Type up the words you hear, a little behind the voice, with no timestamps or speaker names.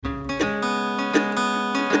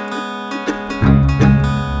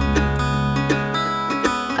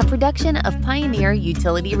production of Pioneer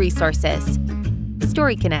Utility Resources.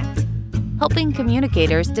 Story Connect, helping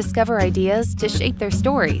communicators discover ideas to shape their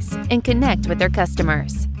stories and connect with their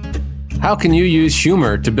customers. How can you use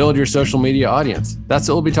humor to build your social media audience? That's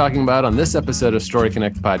what we'll be talking about on this episode of Story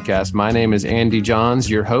Connect podcast. My name is Andy Johns,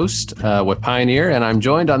 your host with Pioneer, and I'm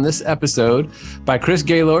joined on this episode by Chris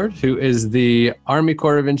Gaylord, who is the Army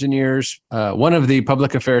Corps of Engineers, one of the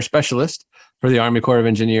public affairs specialists for the Army Corps of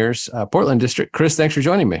Engineers, Portland District. Chris, thanks for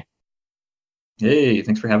joining me. Hey,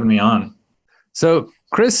 thanks for having me on. So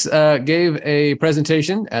Chris gave a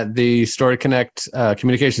presentation at the Story Connect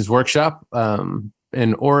Communications Workshop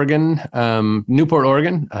in Oregon, Newport,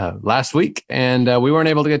 Oregon, last week. And we weren't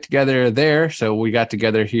able to get together there. So we got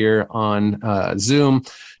together here on Zoom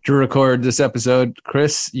to record this episode.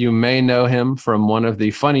 Chris, you may know him from one of the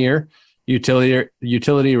funnier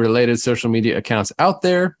utility-related social media accounts out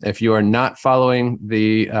there. If you are not following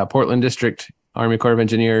the Portland District Army Corps of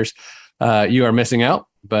Engineers, you are missing out.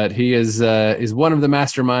 But he is one of the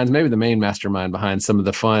masterminds, maybe the main mastermind behind some of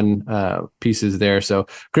the fun pieces there. So,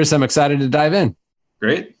 Chris, I'm excited to dive in.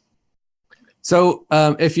 Great. So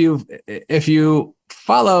if you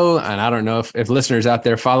follow, and I don't know if listeners out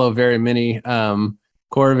there follow very many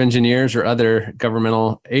Corps of Engineers or other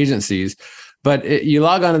governmental agencies, but you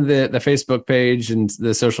log on to the Facebook page and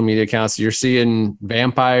the social media accounts, you're seeing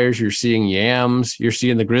vampires, you're seeing yams, you're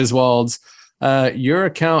seeing the Griswolds. Your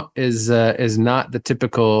account is not the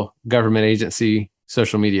typical government agency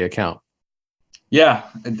social media account. Yeah.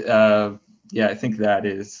 Yeah, I think that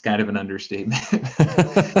is kind of an understatement.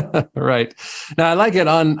 Right. Now, I like it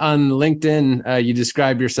on LinkedIn. You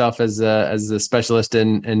describe yourself as a specialist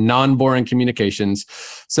in non-boring communications.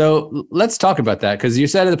 So let's talk about that, because you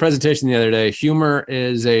said in the presentation the other day, humor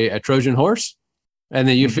is a Trojan horse, and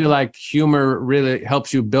that you feel like humor really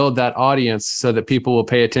helps you build that audience so that people will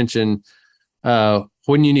pay attention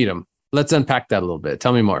when you need them. Let's unpack that a little bit.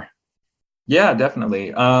 Tell me more. Yeah,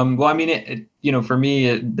 definitely. Well, I mean, for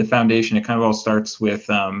me, the foundation, it kind of all starts with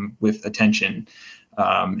attention,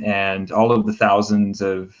 and all of the thousands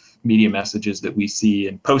of media messages that we see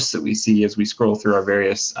and posts that we see as we scroll through our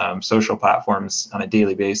various social platforms on a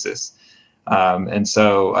daily basis. And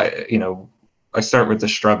so I start with the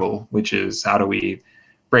struggle, which is how do we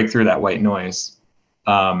break through that white noise?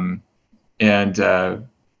 And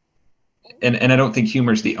I don't think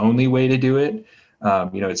humor is the only way to do it.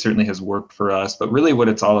 It certainly has worked for us, but really what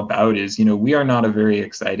it's all about is, we are not a very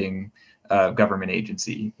exciting government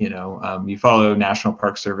agency. You follow National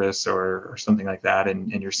Park Service or something like that,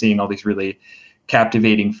 and you're seeing all these really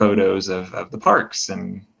captivating photos of the parks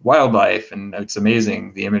and wildlife, and it's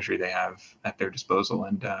amazing the imagery they have at their disposal.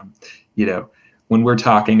 And, when we're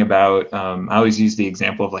talking about, I always use the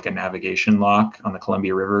example of like a navigation lock on the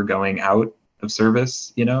Columbia River going out of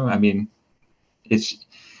service.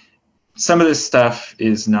 Some of this stuff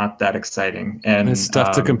is not that exciting, and it's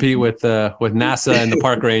tough to compete with NASA and the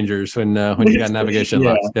park rangers when you got navigation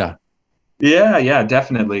locks. Yeah,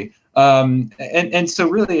 definitely. And so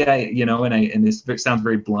really, and this sounds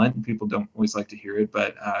very blunt, and people don't always like to hear it,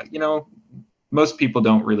 but most people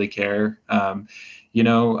don't really care.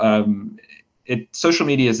 Social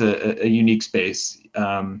media is a unique space.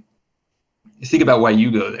 You think about why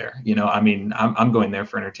you go there. I'm going there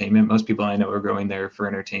for entertainment. Most people I know are going there for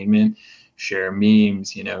entertainment, share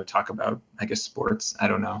memes, talk about, I guess, sports. I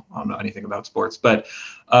don't know anything about sports, but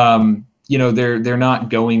they're not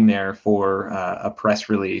going there for a press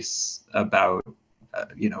release about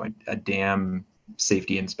a dam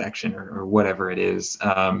safety inspection or whatever it is.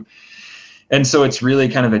 And so it's really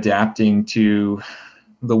kind of adapting to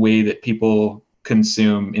the way that people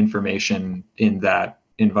consume information in that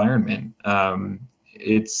environment.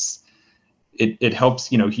 It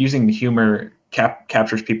helps, using the humor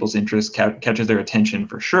captures people's interest, catches their attention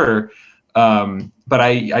for sure. But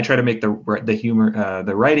I try to make the humor,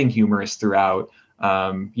 the writing humorous throughout,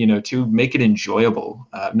 to make it enjoyable.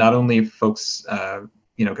 Not only if folks, going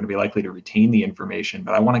to be likely to retain the information,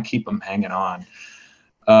 but I want to keep them hanging on.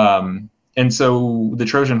 And so the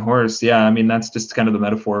Trojan horse, that's just kind of the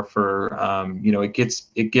metaphor for,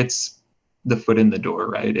 it gets the foot in the door,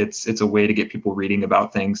 right? It's a way to get people reading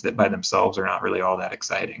about things that by themselves are not really all that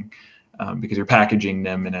exciting, because you're packaging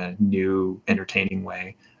them in a new, entertaining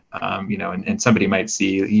way. And somebody might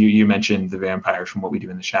see, you mentioned the vampires from What We Do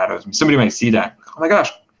in the Shadows. Somebody might see that, oh my gosh,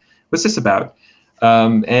 what's this about?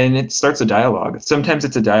 And it starts a dialogue. Sometimes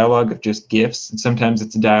it's a dialogue of just GIFs, and sometimes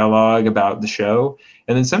it's a dialogue about the show,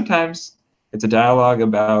 and then sometimes it's a dialogue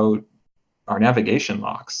about our navigation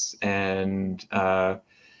locks and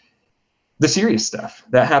the serious stuff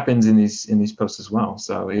that happens in these posts as well.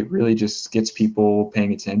 So it really just gets people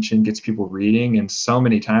paying attention, gets people reading. And so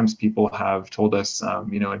many times people have told us,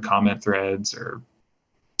 in comment threads or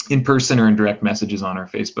in person or in direct messages on our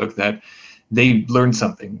Facebook, that they learned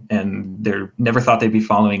something and they're never thought they'd be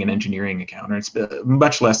following an engineering account, or it's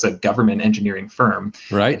much less a government engineering firm.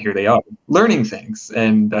 Right. And here they are learning things,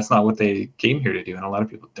 and that's not what they came here to do. And a lot of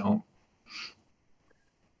people don't.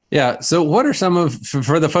 Yeah. So what are some of,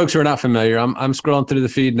 for the folks who are not familiar, I'm scrolling through the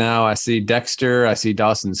feed now. I see Dexter, I see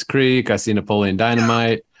Dawson's Creek, I see Napoleon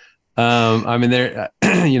Dynamite. There,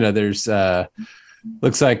 there's,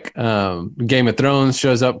 looks like Game of Thrones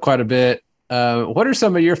shows up quite a bit. What are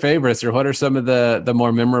some of your favorites, or what are some of the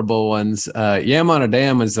more memorable ones? Yam on a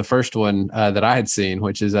Dam is the first one that I had seen,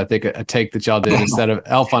 which is, I think, a take that y'all did. Instead of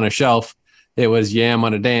Elf on a Shelf, it was Yam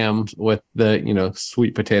on a Dam with the,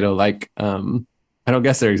 sweet potato, like, I don't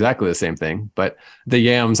guess they're exactly the same thing, but the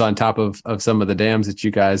yams on top of some of the dams that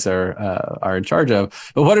you guys are in charge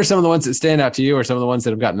of. But what are some of the ones that stand out to you, or some of the ones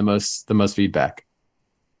that have gotten the most feedback?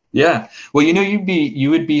 Yeah, well, you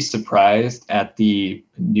would be surprised at the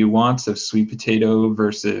nuance of sweet potato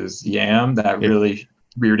versus yam that really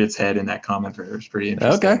reared its head in that comment thread. It was pretty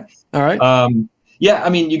interesting. Okay, all right. Yeah,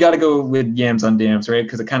 you got to go with Yams on Dams, right?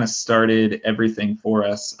 Because it kind of started everything for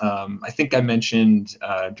us. I think I mentioned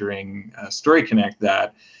during Story Connect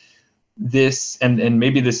that this, and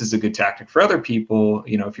maybe this is a good tactic for other people,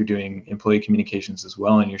 if you're doing employee communications as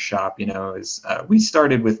well in your shop, is we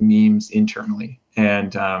started with memes internally,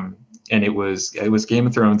 and it was Game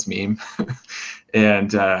of Thrones meme,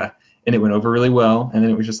 and it went over really well. And then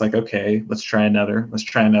it was just like, okay, let's try another.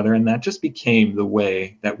 And that just became the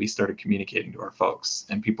way that we started communicating to our folks,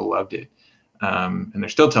 and people loved it. And they're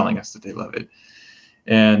still telling us that they love it.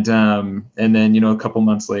 And then, a couple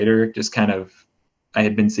months later, just kind of, I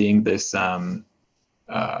had been seeing this, the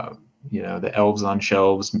elves on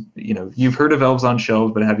shelves, you've heard of elves on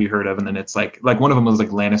shelves, but have you heard of, and then it's like one of them was like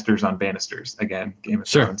Lannisters on Banisters, again, Game of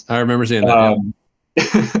Thrones. I remember seeing that.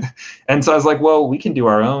 And so I was like, well, we can do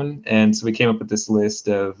our own. And so we came up with this list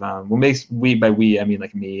of, we by we, I mean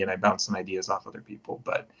like me, and I bounced some ideas off other people,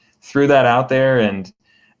 but threw that out there. And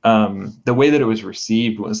the way that it was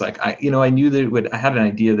received was like, I knew that I had an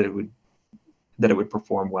idea that it would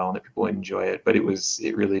perform well and that people would enjoy it, but it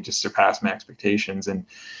really just surpassed my expectations. And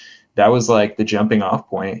that was like the jumping off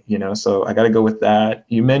point, so I got to go with that.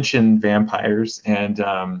 You mentioned vampires, and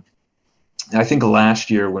I think last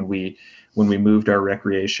year when we moved our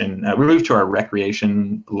recreation, we moved to our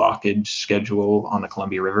recreation lockage schedule on the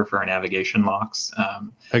Columbia River for our navigation locks.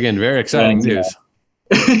 Again, very exciting news.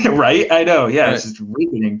 Right? I know. Yeah. Right. It's just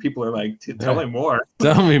riveting. People are like, tell me more.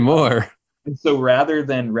 Tell me more. And so rather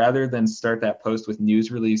than start that post with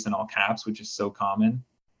news release in all caps, which is so common,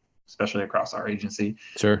 especially across our agency,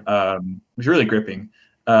 sure, it was really gripping.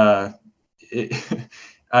 I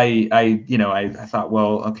thought,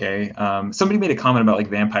 well, okay. Somebody made a comment about like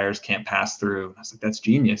vampires can't pass through. I was like, that's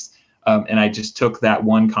genius. And I just took that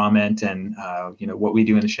one comment and, What We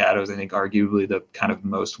Do in the Shadows, I think arguably the kind of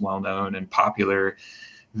most well-known and popular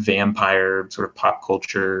vampire sort of pop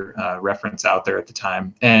culture reference out there at the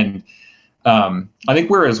time. And I think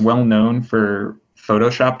we're as well known for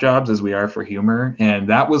Photoshop jobs as we are for humor. And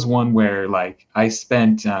that was one where like I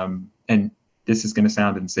spent, and this is going to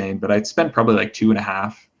sound insane, but I spent probably like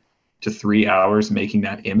 2.5 to 3 hours making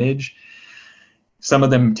that image. Some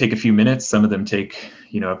of them take a few minutes, some of them take,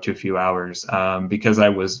 up to a few hours, because I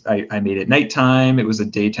made it nighttime. It was a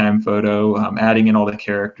daytime photo, adding in all the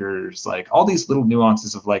characters, like all these little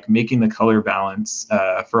nuances of like making the color balance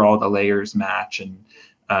for all the layers match, and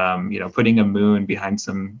putting a moon behind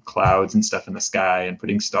some clouds and stuff in the sky, and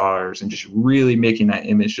putting stars, and just really making that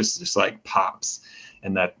image just like pops.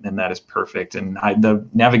 And that is perfect. And the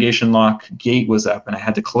navigation lock gate was up, and I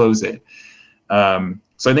had to close it.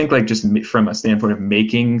 So I think like just from a standpoint of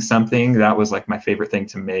making something, that was like my favorite thing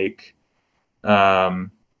to make. Gosh,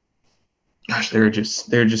 there are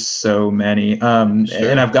just so many. Sure.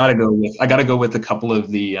 And I got to go with a couple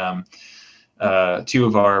of the two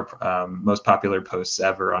of our most popular posts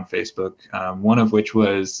ever on Facebook. One of which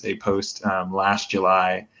was a post last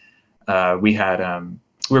July. We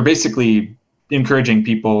were basically encouraging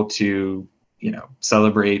people to,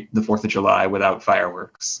 celebrate the 4th of July without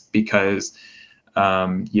fireworks, because,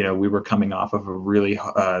 we were coming off of a really,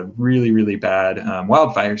 really bad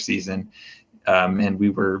wildfire season. And we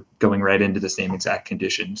were going right into the same exact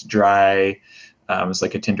conditions, dry. It was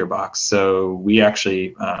like a tinderbox. So we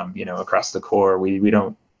actually, across the Corps, we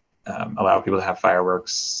don't allow people to have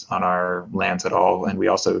fireworks on our lands at all. And we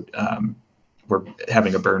also were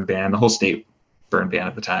having a burn ban, the whole state burn ban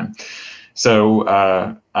at the time.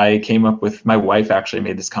 So I came up with, my wife actually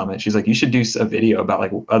made this comment. She's like, you should do a video about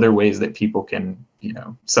like other ways that people can,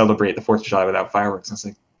 celebrate the 4th of July without fireworks. And it's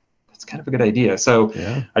like, that's kind of a good idea. So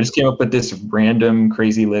I just came up with this random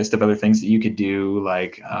crazy list of other things that you could do,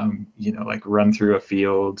 like, like run through a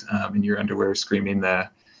field in your underwear screaming the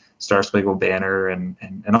Star Spangled Banner and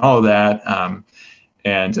all of that.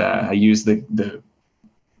 I used the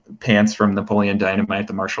pants from Napoleon Dynamite,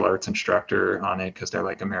 the martial arts instructor, on it because they're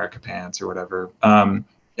like America pants or whatever.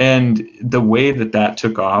 And the way that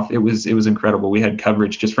took off, it was incredible. We had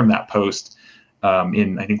coverage just from that post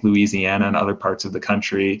in, I think, Louisiana and other parts of the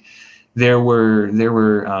country. There were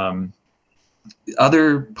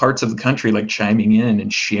other parts of the country like chiming in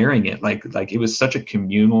and sharing it. Like it was such a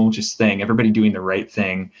communal just thing. Everybody doing the right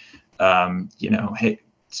thing. Hey,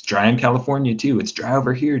 it's dry in California too. It's dry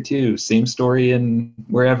over here too. Same story in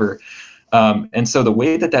wherever. And so the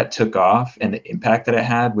way that took off and the impact that it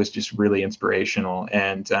had was just really inspirational.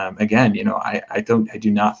 And again, I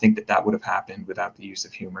do not think that would have happened without the use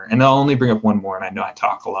of humor. And I'll only bring up one more, and I know I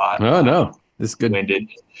talk a lot. Oh no, this is good. Winded.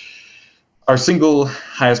 Our single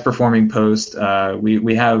highest performing post,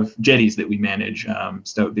 we have jetties that we manage.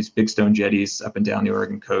 So these big stone jetties up and down the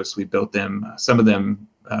Oregon coast. We built them, some of them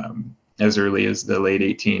as early as the late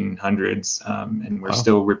 1800s, and we're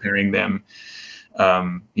still repairing them,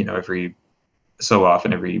 every so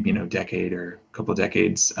often, every decade or a couple of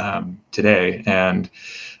decades today. And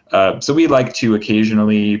so we like to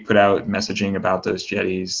occasionally put out messaging about those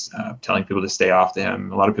jetties, telling people to stay off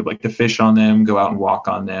them. A lot of people like to fish on them, go out and walk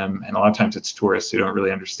on them, and a lot of times it's tourists who don't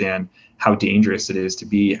really understand how dangerous it is to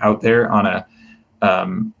be out there on a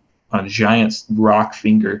giant rock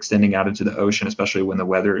finger extending out into the ocean, especially when the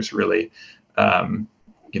weather is really,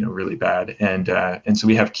 really bad. And so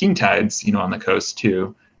we have king tides, on the coast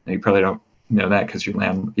too. And you probably don't know that because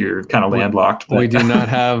you're kind of landlocked. We do not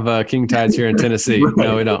have king tides here in Tennessee. Right.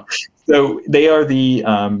 No, we don't. So they are the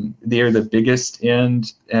biggest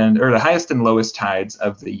or the highest and lowest tides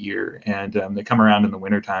of the year, and they come around in the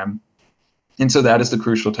wintertime. And so that is the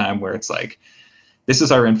crucial time where it's like, this is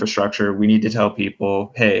our infrastructure. We need to tell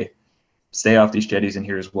people, hey, stay off these jetties, and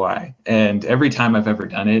here's why. And every time I've ever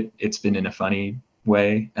done it, it's been in a funny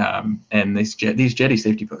way. And these jetty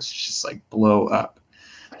safety posts just like blow up.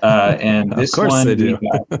 And this one, one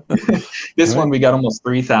we got almost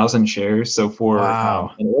 3,000 shares. So for an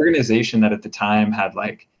organization that at the time had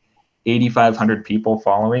like 8,500 people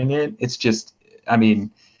following it, it's just,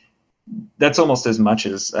 that's almost as much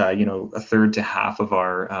as a third to half of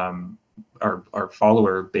our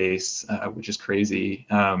follower base, which is crazy.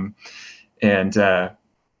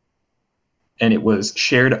 And it was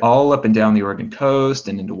shared all up and down the Oregon coast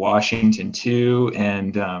and into Washington too.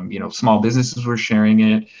 And, small businesses were sharing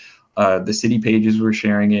it. The city pages were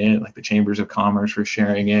sharing it, like the chambers of commerce were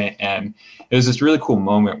sharing it. And it was this really cool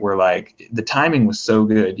moment where like the timing was so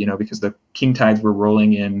good, because the king tides were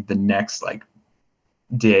rolling in the next like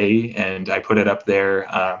day. And I put it up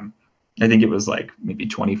there. I think it was like maybe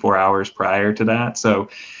 24 hours prior to that. So,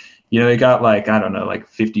 it got like, I don't know, like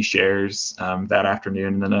 50 shares that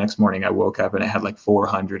afternoon. And then the next morning I woke up and it had like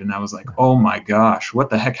 400. And I was like, oh my gosh, what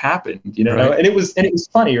the heck happened? Right. And it was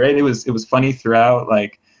funny, right? It was funny throughout.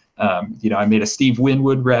 Like, I made a Steve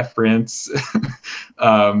Winwood reference. It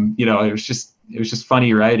was just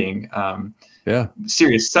funny writing.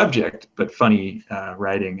 Serious subject, but funny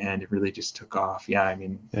writing. And it really just took off. Yeah.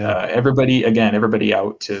 Everybody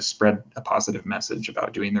out to spread a positive message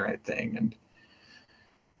about doing the right thing. And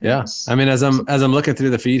yeah, as I'm looking through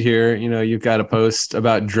the feed here, you've got a post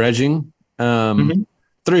about dredging,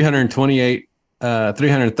 328,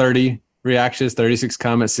 330 reactions, 36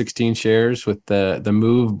 comments, 16 shares with the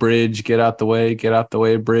move bridge, get out the way bridge, get out the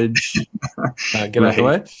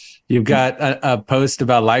way. You've got a post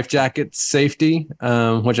about life jacket safety,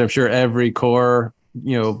 which I'm sure every Corps,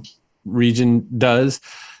 region does.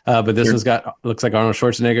 But this one's looks like Arnold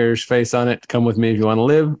Schwarzenegger's face on it. Come with me if you want to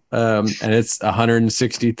live. And it's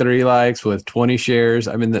 163 likes with 20 shares.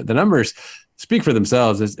 The numbers speak for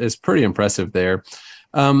themselves. It's pretty impressive there.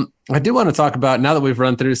 I do want to talk about, now that we've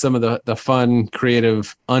run through some of the fun,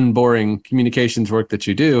 creative, unboring communications work that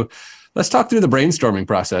you do, let's talk through the brainstorming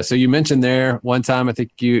process. So you mentioned there one time, I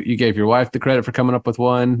think you gave your wife the credit for coming up with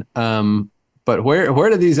one. But where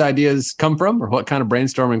do these ideas come from, or what kind of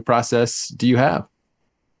brainstorming process do you have?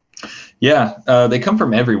 Yeah, they come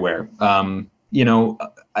from everywhere. You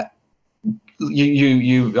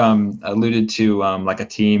alluded to like a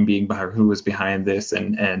team being behind, who was behind this,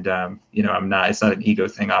 and it's not an ego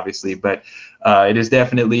thing, obviously, but it is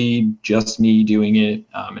definitely just me doing it,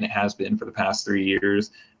 and it has been for the past 3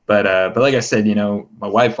 years. But like I said, my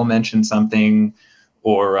wife will mention something,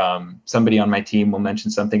 or somebody on my team will mention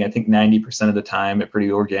something. I think 90% of the time it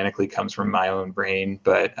pretty organically comes from my own brain,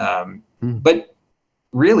 but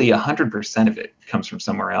really 100% of it comes from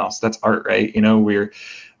somewhere else. That's art, right? We're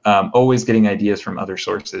always getting ideas from other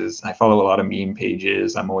sources. I follow a lot of meme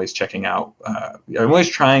pages. I'm always checking out, I'm always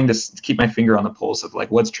trying to keep my finger on the pulse of like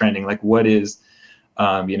what's trending, like what is,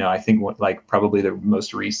 I think probably the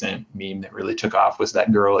most recent meme that really took off was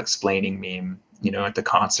that girl explaining meme, at the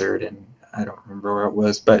concert, and I don't remember where it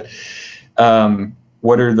was, but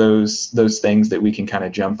what are those things that we can kind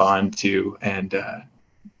of jump on to and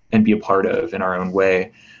be a part of in our own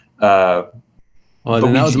way? Well,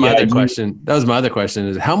 then that was my other question. That was my other question: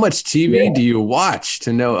 is how much TV do you watch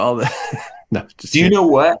to know all that? No, just you know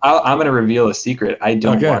what? I'm going to reveal a secret. I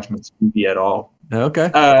don't watch much TV at all.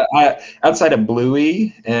 Okay. Outside of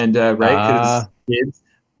Bluey and right, because kids,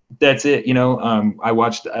 that's it. I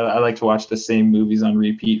like to watch the same movies on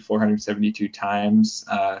repeat 472 times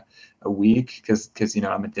a week because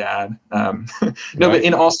I'm a dad. No, but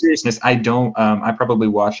in all seriousness, I don't. I probably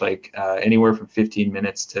watch like anywhere from 15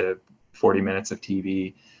 minutes to 40 minutes of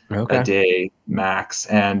TV a day max.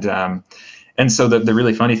 And so the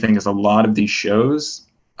really funny thing is a lot of these shows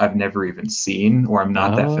I've never even seen, or I'm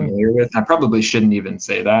not that familiar with. I probably shouldn't even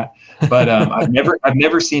say that, but I've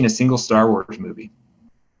never seen a single Star Wars movie.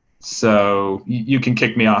 So you can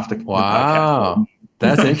kick me off the podcast.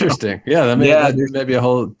 That's interesting. Yeah, there's maybe a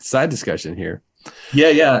whole side discussion here.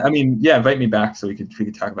 Yeah. I mean, invite me back so we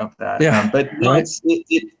could talk about that. Yeah. But no,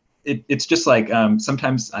 it's just like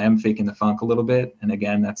sometimes I am faking the funk a little bit, and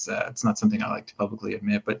again, it's not something I like to publicly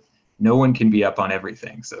admit, but no one can be up on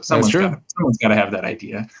everything, so someone's got to have that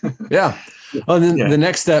idea. Yeah. Well, then the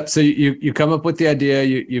next step. So you come up with the idea,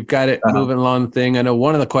 you've got it moving along the thing. I know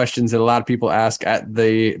one of the questions that a lot of people ask at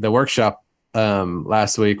the workshop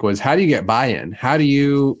last week was, how do you get buy-in? How do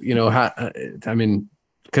you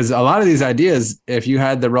because a lot of these ideas, if you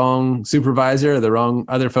had the wrong supervisor or the wrong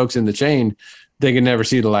other folks in the chain, they could never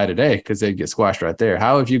see the light of day because they'd get squashed right there.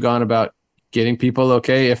 How have you gone about getting people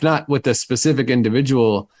okay, if not with the specific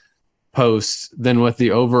individual posts, then with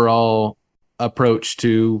the overall approach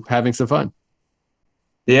to having some fun?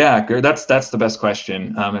 Yeah, that's the best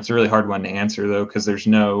question. It's a really hard one to answer though, because there's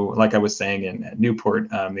no, like I was saying in Newport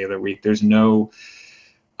the other week, there's no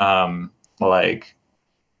like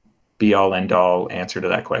be all end all answer to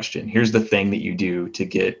that question. Here's the thing that you do to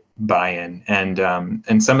get buy-in, and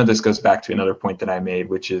some of this goes back to another point that I made,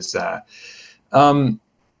 which is we're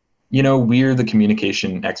the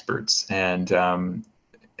communication experts, and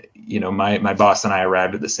my boss and I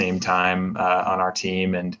arrived at the same time on our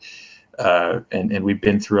team, and we've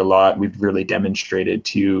been through a lot. We've really demonstrated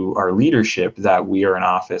to our leadership that we are an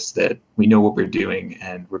office that we know what we're doing,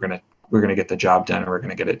 and we're gonna get the job done, and we're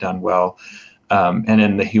gonna get it done well. And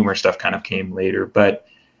then the humor stuff kind of came later, but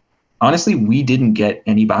honestly, we didn't get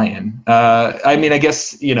any buy-in. I mean, I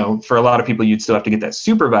guess, for a lot of people, you'd still have to get that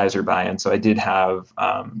supervisor buy-in. So I did have,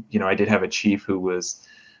 a chief who was,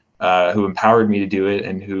 who empowered me to do it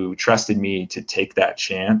and who trusted me to take that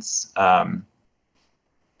chance. But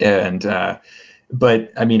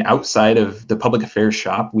I mean, outside of the public affairs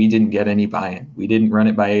shop, we didn't get any buy-in. We didn't run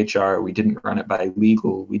it by HR. We didn't run it by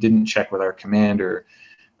legal. We didn't check with our commander.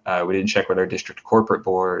 We didn't check with our district corporate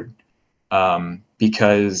board.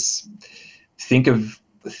 Because think of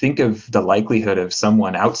the likelihood of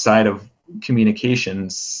someone outside of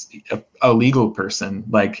communications, a legal person,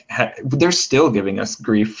 like they're still giving us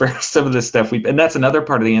grief for some of the stuff and that's another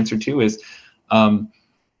part of the answer too, is I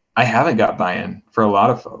haven't got buy-in for a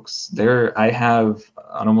lot of folks. I have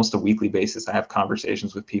on almost a weekly basis, I have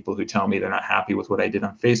conversations with people who tell me they're not happy with what I did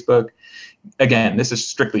on Facebook. Again, this is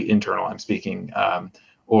strictly internal, I'm speaking.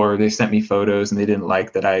 Or they sent me photos and they didn't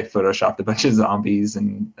like that I photoshopped a bunch of zombies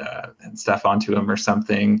and stuff onto them or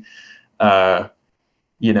something.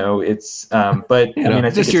 It's but I mean, I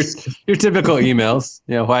think just your typical emails.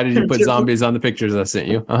 Why did you put zombies on the pictures I sent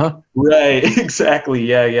you? Right, exactly.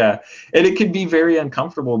 Yeah. And it can be very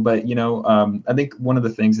uncomfortable, but I think one of the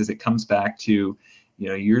things is it comes back to,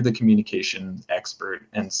 you're the communication expert,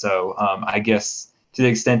 and so I guess, to the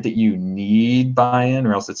extent that you need buy-in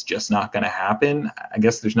or else it's just not going to happen, I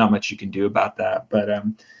guess there's not much you can do about that. But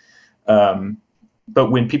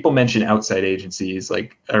when people mention outside agencies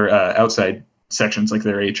or outside sections like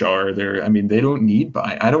their HR, they don't need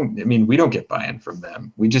buy-in. We don't get buy-in from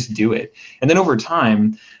them. We just do it. And then over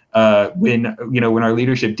time, when our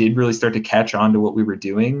leadership did really start to catch on to what we were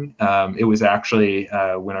doing, it was actually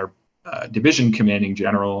when our division commanding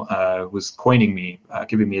general was coining me,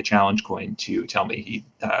 giving me a challenge coin to tell me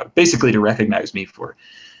basically to recognize me for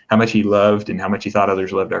how much he loved and how much he thought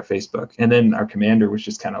others loved our Facebook. And then our commander was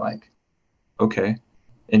just kind of like, okay,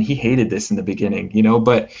 and he hated this in the beginning,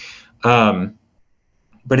 but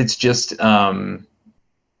it's just, it's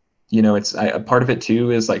a part of it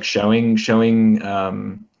too is like showing,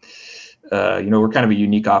 we're kind of a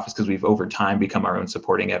unique office because we've over time become our own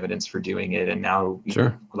supporting evidence for doing it. And now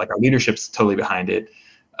like our leadership's totally behind it.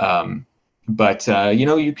 But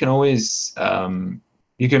you can always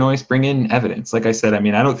bring in evidence. Like I said, I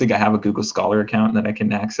mean, I don't think I have a Google Scholar account that I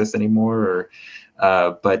can access anymore,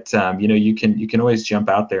 but you can always jump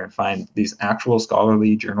out there and find these actual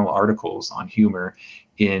scholarly journal articles on humor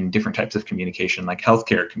in different types of communication, like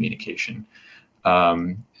healthcare communication,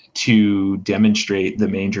 to demonstrate the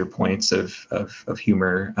major points of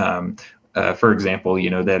humor. For example,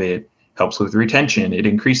 that it helps with retention. It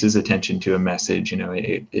increases attention to a message.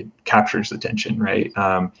 It captures attention, right?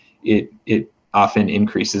 It often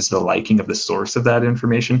increases the liking of the source of that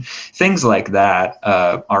information. Things like that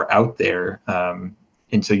are out there.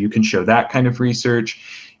 And so you can show that kind of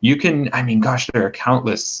research. You can, gosh, there are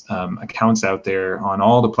countless accounts out there on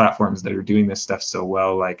all the platforms that are doing this stuff so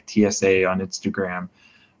well, like TSA on Instagram.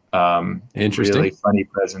 Interesting. Really funny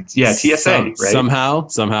presence. Yeah, TSA, right?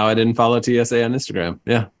 Somehow I didn't follow TSA on Instagram.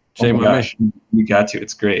 Yeah. Shame on me. You got to.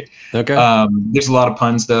 It's great. Okay. There's a lot of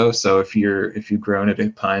puns though, so if you've grown at a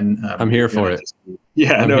pun, I'm here for it.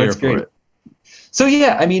 It's great. So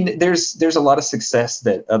yeah, there's a lot of success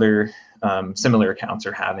that other similar accounts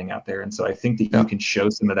are having out there, and so I think that you can show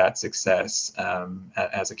some of that success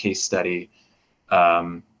as a case study.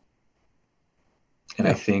 I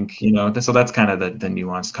think so that's kind of the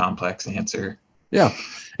nuanced, complex answer. Yeah.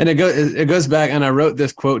 And it goes back, and I wrote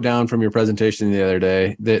this quote down from your presentation the other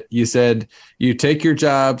day that you said you take your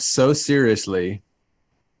job so seriously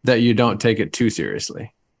that you don't take it too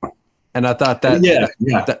seriously. And I thought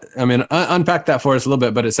unpack that for us a little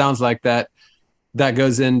bit, but it sounds like that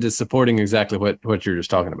goes into supporting exactly what you're just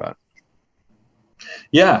talking about.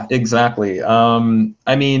 Yeah, exactly.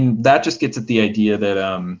 That just gets at the idea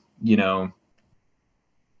that,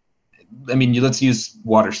 let's use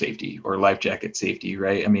water safety or life jacket safety,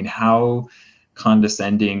 right? How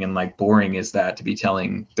condescending and like boring is that to be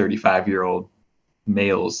telling 35-year-old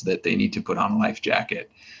males that they need to put on a life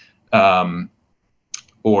jacket,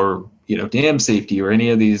 or dam safety, or any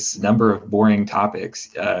of these number of boring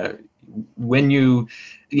topics. When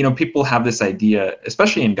people have this idea,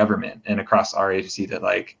 especially in government and across our agency, that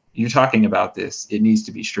like, you're talking about this, it needs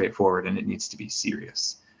to be straightforward and it needs to be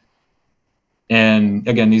serious. And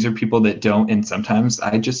again, these are people that don't, and sometimes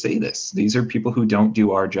I just say this, these are people who don't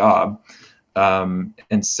do our job.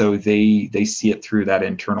 And so they see it through that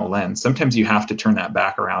internal lens. Sometimes you have to turn that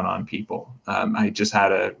back around on people. I just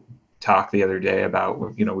had a talk the other day about,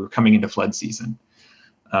 we were coming into flood season.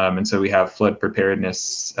 And so we have flood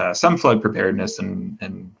preparedness, some flood preparedness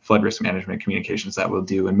and flood risk management communications that we'll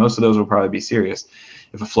do. And most of those will probably be serious.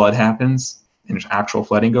 If a flood happens and there's actual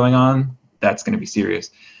flooding going on, that's going to be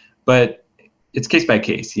serious. But it's case by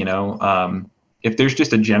case, if there's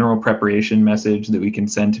just a general preparation message that we can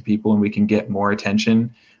send to people and we can get more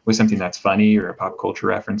attention with something that's funny or a pop culture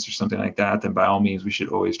reference or something like that, then by all means, we should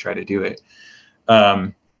always try to do it.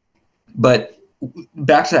 But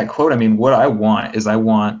back to that quote, what I want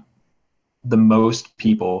the most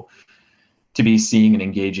people to be seeing and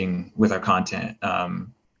engaging with our content.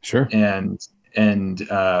 Sure. And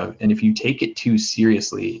if you take it too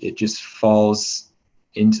seriously, it just falls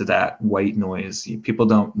into that white noise. People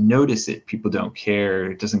don't notice it. People don't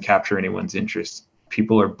care. It doesn't capture anyone's interest.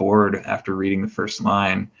 People are bored after reading the first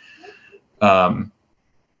line.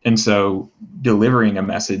 And so delivering a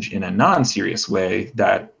message in a non-serious way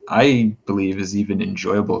that I believe is even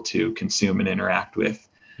enjoyable to consume and interact with,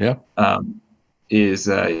 is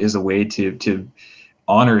a way to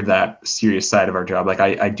honor that serious side of our job. Like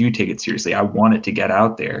I do take it seriously. I want it to get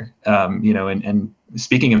out there. And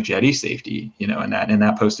speaking of jetty safety, in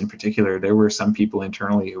that post in particular, there were some people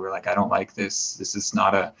internally who were like, I don't like this. This is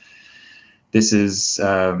not a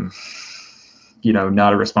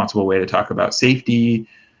responsible way to talk about safety.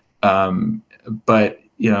 But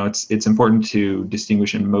it's important to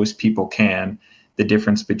distinguish, and most people can, the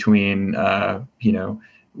difference between,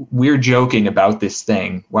 we're joking about this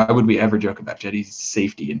thing. Why would we ever joke about jetty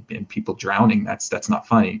safety and people drowning? That's not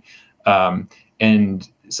funny. And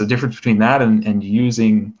so difference between that and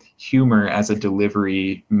using humor as a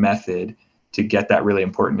delivery method to get that really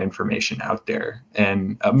important information out there.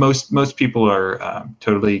 And most people are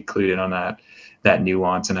totally clued in on that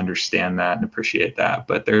nuance and understand that and appreciate that.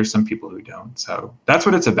 But there are some people who don't. So that's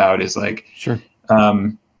what it's about, is like, sure.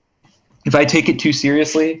 If I take it too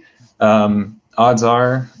seriously, odds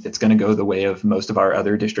are it's going to go the way of most of our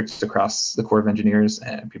other districts across the Corps of Engineers,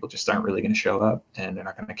 and people just aren't really going to show up and they're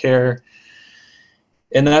not going to care.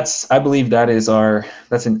 And I believe that's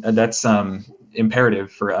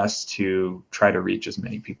imperative for us to try to reach as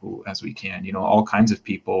many people as we can. All kinds of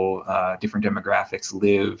people, different demographics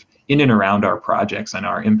live in and around our projects and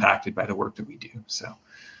are impacted by the work that we do. So.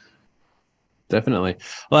 Definitely.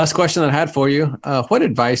 Last question that I had for you. What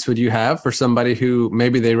advice would you have for somebody who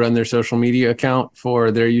maybe they run their social media account for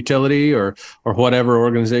their utility or whatever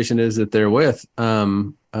organization is that they're with?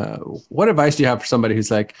 What advice do you have for somebody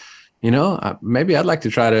who's like, maybe I'd like to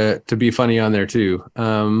try to be funny on there too?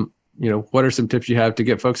 What are some tips you have to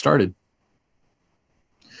get folks started?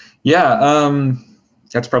 Yeah,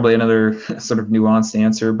 that's probably another sort of nuanced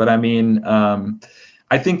answer, but I mean,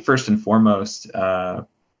 I think first and foremost,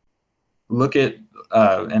 look at,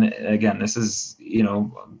 and again, this is,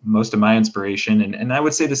 most of my inspiration, and I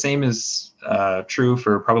would say the same is true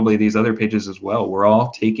for probably these other pages as well. We're all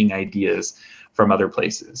taking ideas from other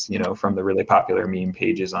places, from the really popular meme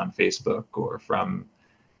pages on Facebook or from,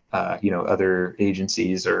 other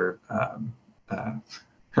agencies or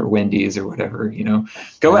Wendy's or whatever,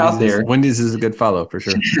 go out there. Wendy's is a good follow for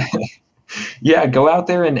sure. Yeah, go out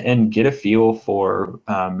there and get a feel for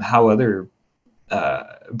how other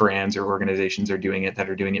brands or organizations are doing it that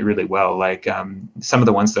are doing it really well. Like some of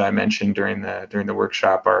the ones that I mentioned during the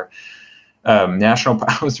workshop are National.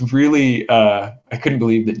 I was really I couldn't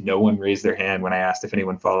believe that no one raised their hand when I asked if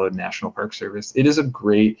anyone followed National Park Service. It is a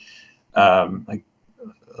great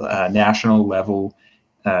national level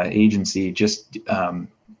agency, just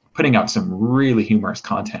putting out some really humorous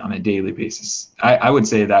content on a daily basis. I would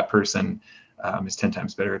say that person is 10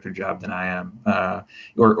 times better at their job than I am.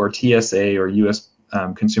 Or TSA or U.S.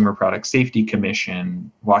 Consumer Product Safety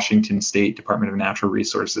Commission, Washington State Department of Natural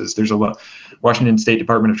Resources. There's a lot, Washington State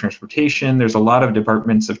Department of Transportation. There's a lot of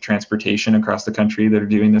departments of transportation across the country that are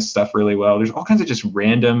doing this stuff really well. There's all kinds of just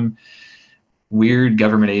random, weird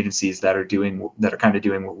government agencies that are kind of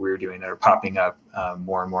doing what we're doing, that are popping up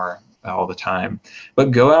more and more all the time.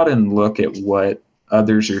 But go out and look at what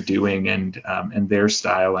others are doing and their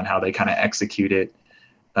style and how they kind of execute it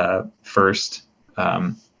first.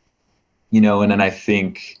 And then I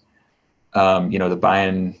think, the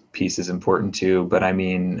buy-in piece is important too, but I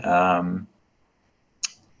mean,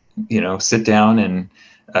 sit down and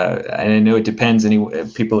I know it depends.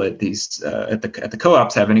 People at these at the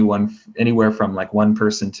co-ops have anywhere from like one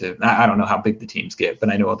person to, I don't know how big the teams get, but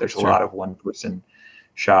I know there's a lot of one person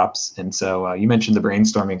shops. And so you mentioned the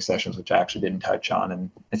brainstorming sessions, which I actually didn't touch on, and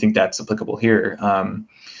I think that's applicable here.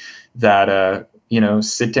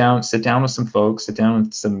 Sit down with some folks, sit down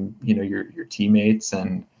with some, your teammates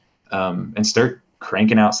and start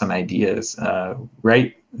cranking out some ideas.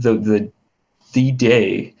 Right. The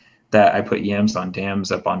day that I put Yams on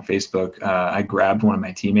Dams up on Facebook, I grabbed one of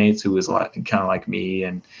my teammates who was kind of like me.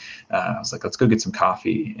 And I was like, let's go get some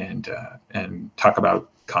coffee and talk about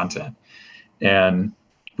content. And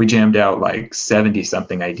we jammed out like 70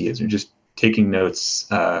 something ideas and just taking notes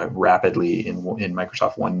rapidly in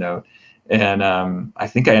Microsoft OneNote. And I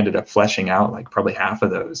think I ended up fleshing out like probably half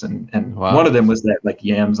of those. And wow. One of them was that like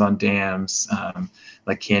Yams on Dams,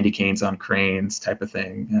 like candy canes on cranes type of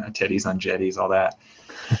thing, teddies on jetties, all that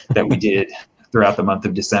we did throughout the month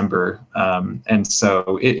of December. And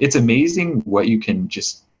so it's amazing what you can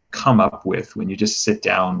just come up with when you just sit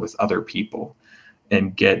down with other people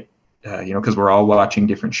and get, because we're all watching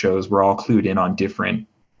different shows, we're all clued in on different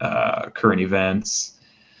current events.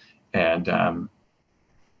 And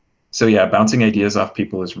so yeah, bouncing ideas off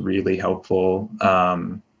people is really helpful.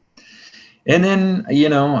 And then,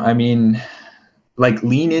 like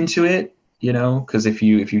lean into it, because if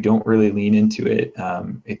you don't really lean into it,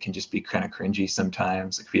 it can just be kind of cringy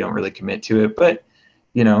sometimes if you don't really commit to it. But,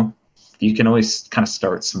 you can always kind of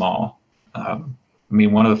start small.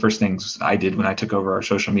 One of the first things I did when I took over our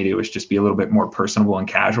social media was just be a little bit more personable and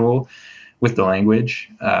casual with the language,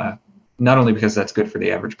 not only because that's good for the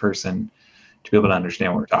average person to be able to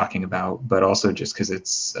understand what we're talking about, but also just because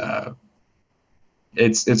it's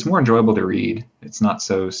more enjoyable to read. It's not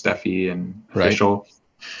so stuffy and official.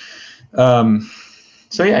 Right.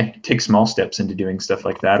 So yeah, take small steps into doing stuff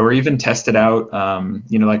like that, or even test it out.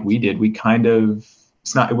 Like we did. We kind of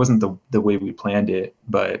it wasn't the way we planned it,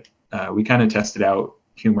 but we kind of tested out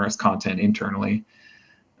humorous content internally.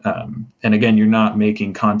 And again, you're not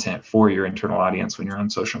making content for your internal audience when you're on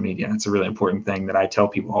social media. It's a really important thing that I tell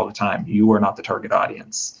people all the time. You are not the target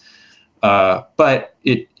audience. But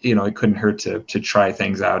it couldn't hurt to try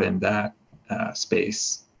things out in that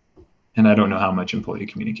space. And I don't know how much employee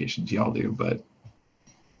communications y'all do, but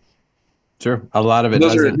sure, a lot of it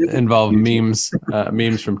doesn't involve memes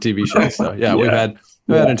from TV shows. So yeah, we've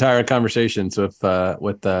I've had entire conversations with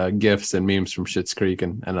GIFs and memes from Schitt's Creek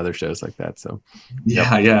and other shows like that. So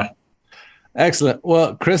yeah. Excellent.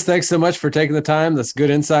 Well, Chris, thanks so much for taking the time. That's good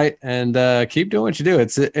insight, and keep doing what you do.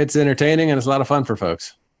 It's entertaining and it's a lot of fun for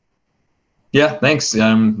folks. Yeah, thanks.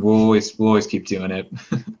 We'll always keep doing it.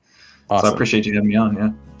 Awesome. So I appreciate you having me on. Yeah.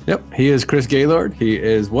 Yep. He is Chris Gaylord. He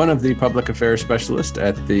is one of the public affairs specialists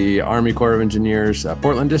at the Army Corps of Engineers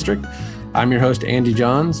Portland District. I'm your host, Andy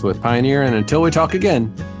Johns with Pioneer. And until we talk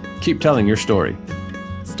again, keep telling your story.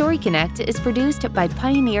 Story Connect is produced by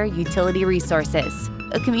Pioneer Utility Resources,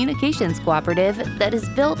 a communications cooperative that is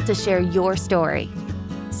built to share your story.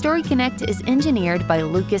 Story Connect is engineered by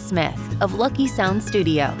Lucas Smith of Lucky Sound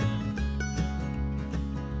Studio.